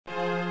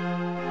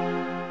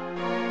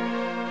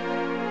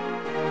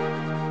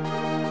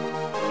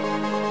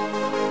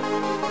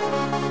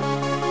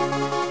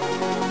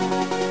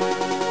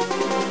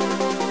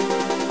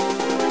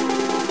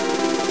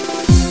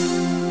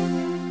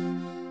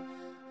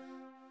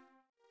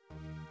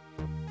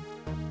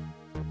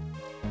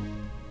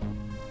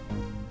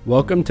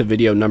Welcome to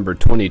video number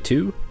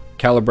 22,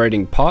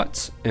 Calibrating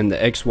pots and the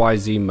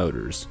XYZ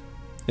motors.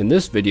 In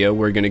this video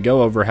we're going to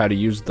go over how to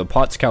use the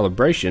pots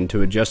calibration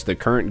to adjust the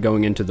current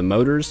going into the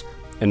motors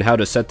and how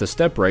to set the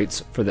step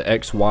rates for the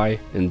X, Y,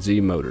 and Z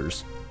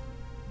motors.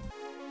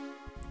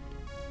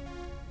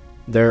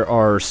 There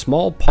are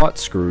small pot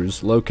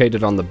screws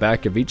located on the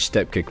back of each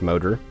step kick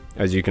motor,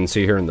 as you can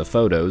see here in the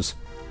photos.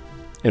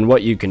 And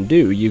what you can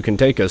do, you can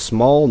take a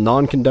small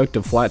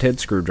non-conductive flathead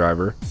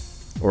screwdriver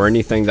or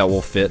anything that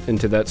will fit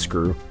into that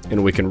screw,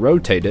 and we can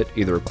rotate it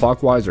either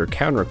clockwise or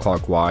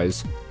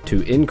counterclockwise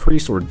to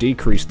increase or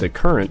decrease the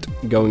current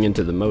going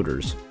into the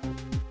motors.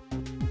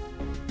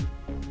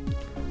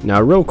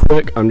 Now real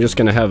quick, I'm just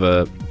going to have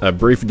a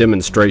brief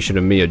demonstration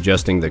of me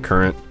adjusting the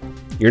current.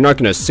 You're not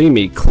going to see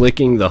me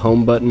clicking the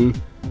home button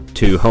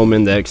to home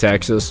in the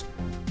x-axis,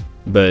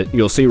 but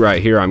you'll see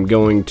right here I'm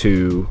going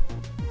to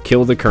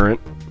kill the current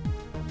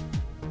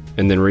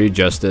and then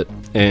readjust it,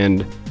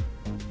 and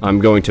I'm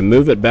going to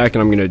move it back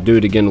and I'm going to do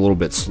it again a little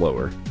bit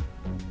slower.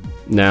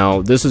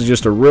 Now this is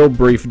just a real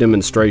brief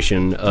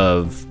demonstration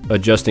of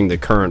adjusting the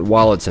current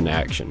while it's in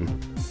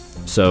action.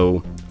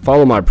 So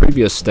follow my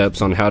previous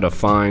steps on how to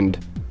find,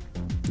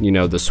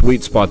 the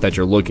sweet spot that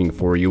you're looking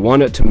for. You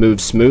want it to move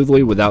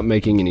smoothly without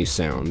making any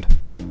sound.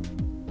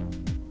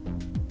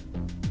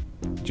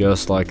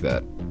 Just like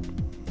that.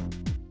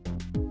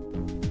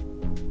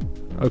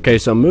 Okay,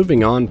 so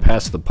moving on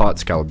past the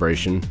pots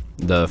calibration,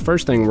 the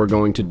first thing we're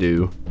going to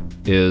do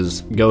is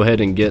go ahead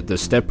and get the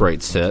step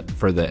rate set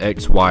for the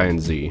X, Y,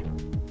 and Z.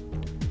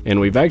 And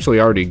we've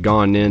actually already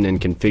gone in and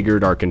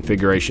configured our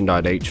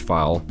configuration.h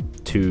file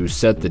to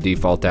set the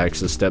default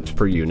axis steps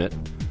per unit.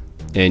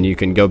 And you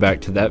can go back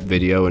to that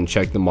video and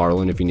check the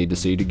Marlin if you need to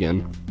see it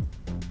again.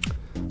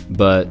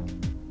 But,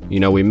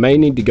 we may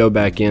need to go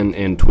back in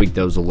and tweak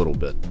those a little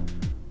bit.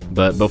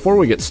 But before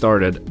we get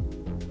started,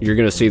 you're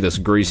going to see this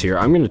grease here.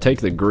 I'm going to take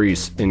the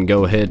grease and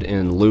go ahead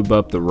and lube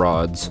up the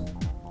rods,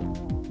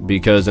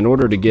 because in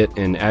order to get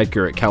an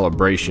accurate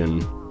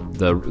calibration,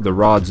 the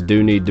rods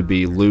do need to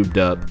be lubed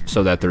up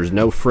so that there's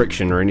no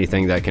friction or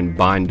anything that can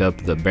bind up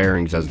the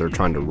bearings as they're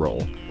trying to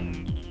roll.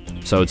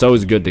 So it's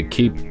always good to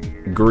keep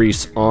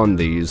grease on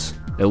these,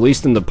 at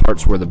least in the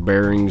parts where the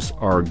bearings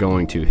are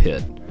going to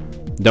hit.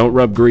 Don't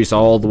rub grease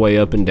all the way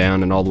up and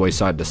down and all the way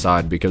side to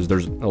side, because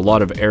there's a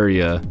lot of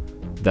area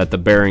that the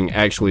bearing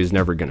actually is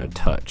never going to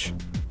touch.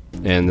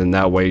 And then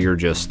that way you're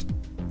just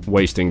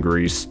wasting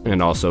grease,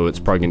 and also it's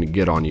probably going to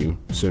get on you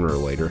sooner or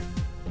later.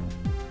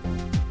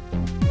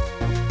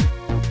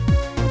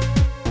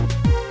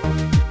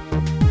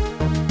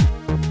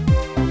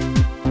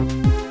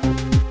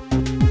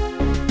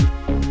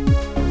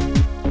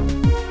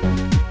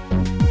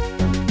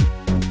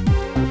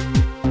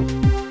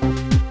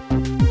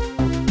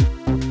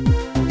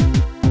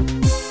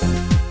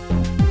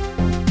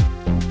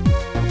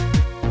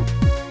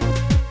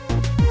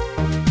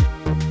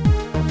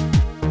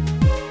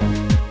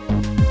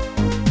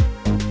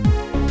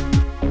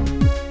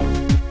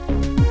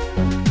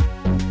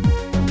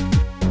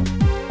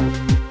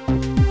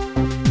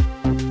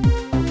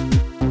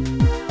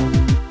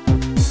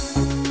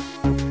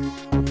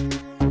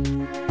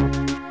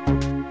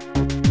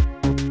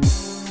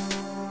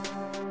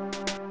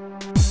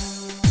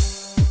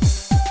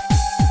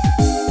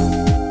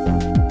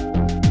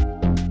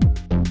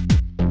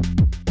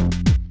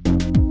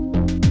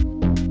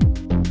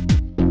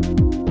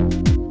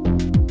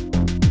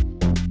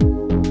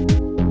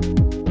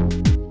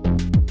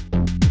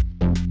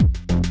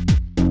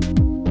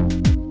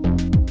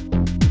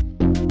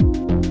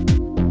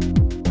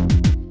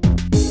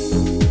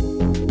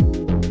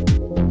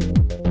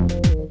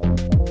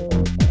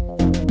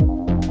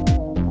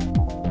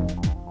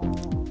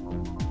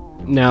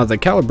 Now the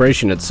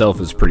calibration itself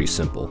is pretty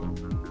simple.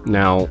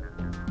 Now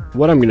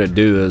what I'm going to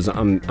do is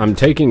I'm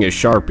taking a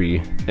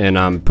Sharpie and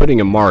I'm putting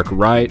a mark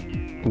right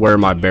where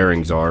my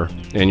bearings are,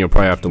 and you'll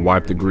probably have to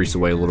wipe the grease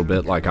away a little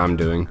bit like I'm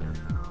doing.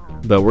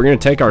 But we're going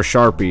to take our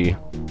Sharpie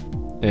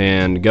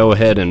and go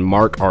ahead and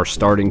mark our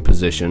starting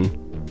position.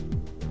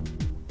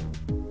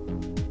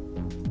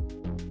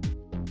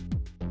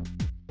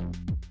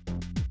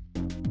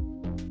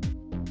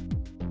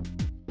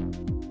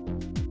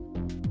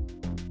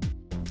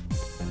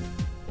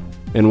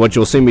 And what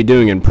you'll see me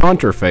doing in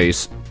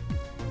Pronterface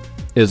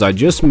is I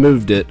just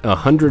moved it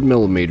 100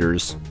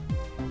 millimeters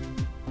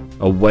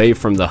away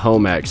from the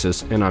home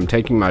axis, and I'm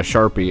taking my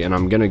Sharpie and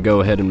I'm going to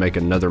go ahead and make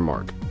another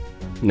mark.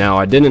 Now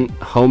I didn't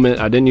home it,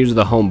 I didn't use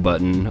the home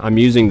button. I'm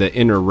using the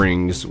inner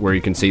rings where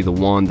you can see the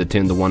 1, the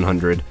 10, the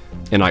 100,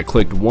 and I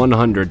clicked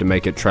 100 to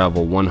make it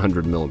travel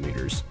 100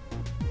 millimeters.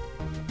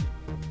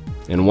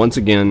 And once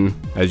again,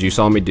 as you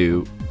saw me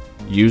do,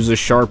 use a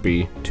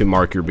Sharpie to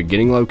mark your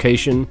beginning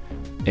location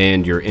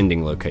and your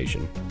ending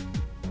location.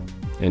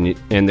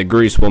 And the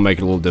grease will make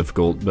it a little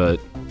difficult, but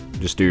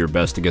just do your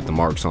best to get the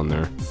marks on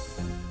there.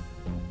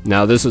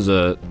 Now this is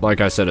like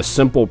I said, a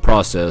simple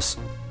process.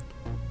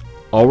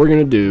 All we're going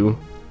to do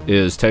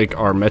is take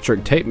our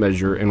metric tape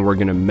measure and we're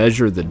going to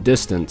measure the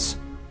distance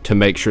to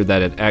make sure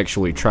that it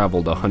actually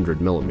traveled 100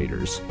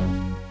 millimeters.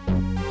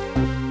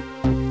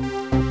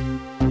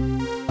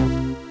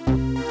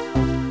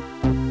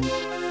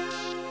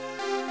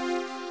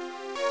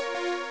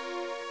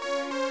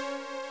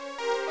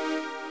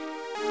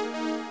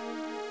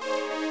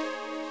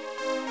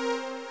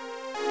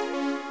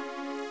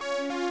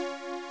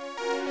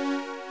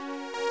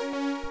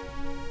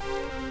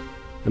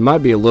 It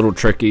might be a little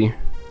tricky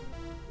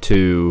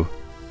to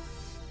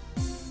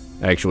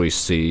actually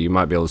see. You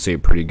might be able to see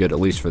it pretty good, at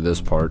least for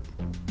this part.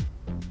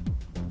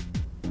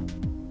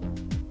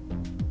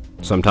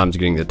 Sometimes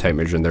getting the tape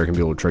measure in there can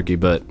be a little tricky,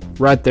 but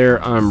right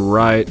there I'm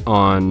right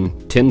on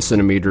 10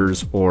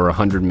 centimeters or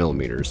 100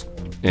 millimeters.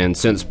 And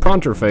since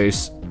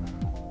Pronterface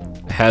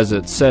has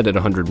it set at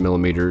 100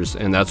 millimeters,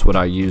 and that's what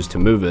I use to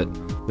move it,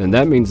 then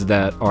that means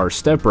that our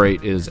step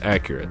rate is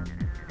accurate.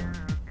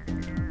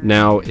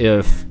 Now,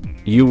 if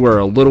you were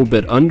a little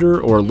bit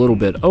under or a little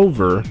bit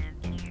over,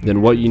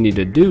 then what you need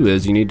to do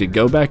is you need to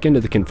go back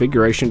into the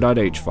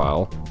configuration.h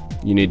file.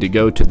 You need to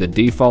go to the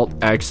default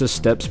axis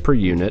steps per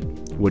unit,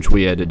 which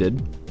we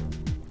edited,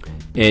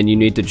 and you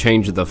need to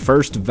change the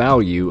first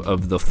value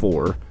of the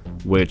 4,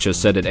 which is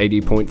set at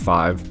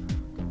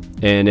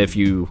 80.5. And if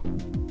you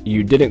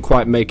didn't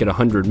quite make it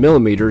 100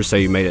 millimeters,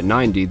 say you made it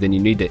 90, then you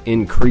need to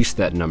increase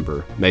that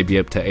number, maybe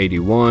up to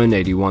 81,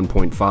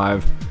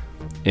 81.5.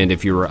 And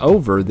if you were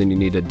over, then you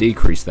need to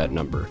decrease that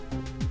number.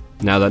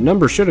 Now that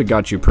number should have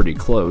got you pretty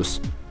close.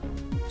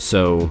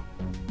 So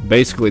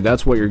basically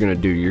that's what you're going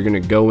to do. You're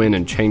going to go in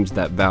and change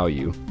that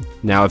value.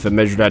 Now if it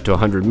measured out to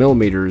 100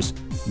 millimeters,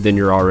 then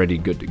you're already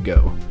good to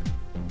go.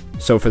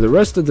 So for the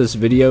rest of this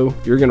video,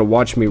 you're going to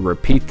watch me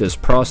repeat this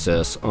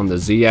process on the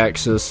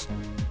Z-axis,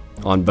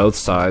 on both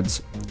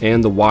sides,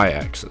 and the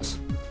Y-axis.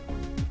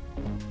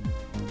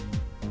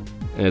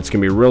 And it's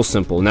going to be real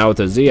simple. Now with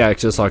the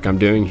Z-axis, like I'm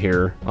doing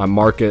here, I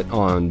mark it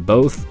on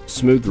both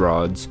smooth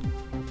rods,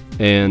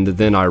 and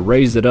then I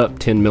raise it up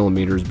 10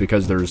 millimeters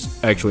because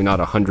there's actually not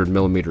a 100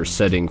 millimeter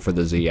setting for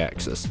the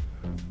Z-axis.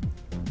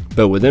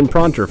 But within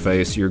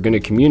Pronterface, you're going to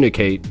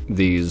communicate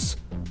these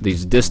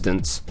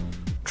distance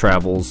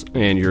travels,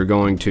 and you're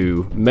going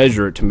to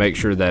measure it to make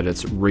sure that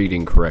it's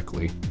reading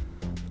correctly.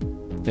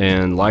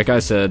 And like I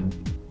said,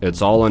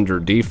 it's all under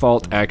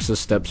default axis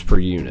steps per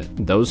unit.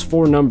 Those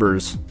 4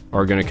 numbers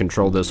are going to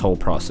control this whole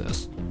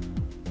process.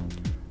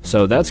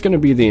 So that's going to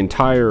be the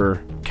entire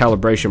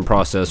calibration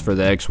process for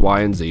the X,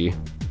 Y, and Z.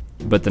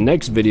 But the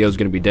next video is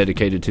going to be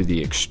dedicated to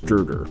the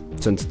extruder,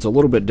 since it's a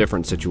little bit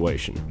different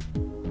situation.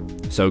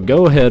 So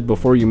go ahead,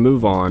 before you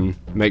move on,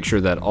 make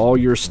sure that all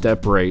your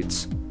step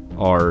rates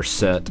are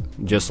set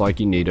just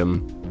like you need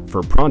them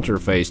for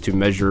Pronterface to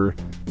measure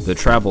the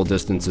travel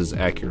distances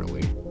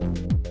accurately.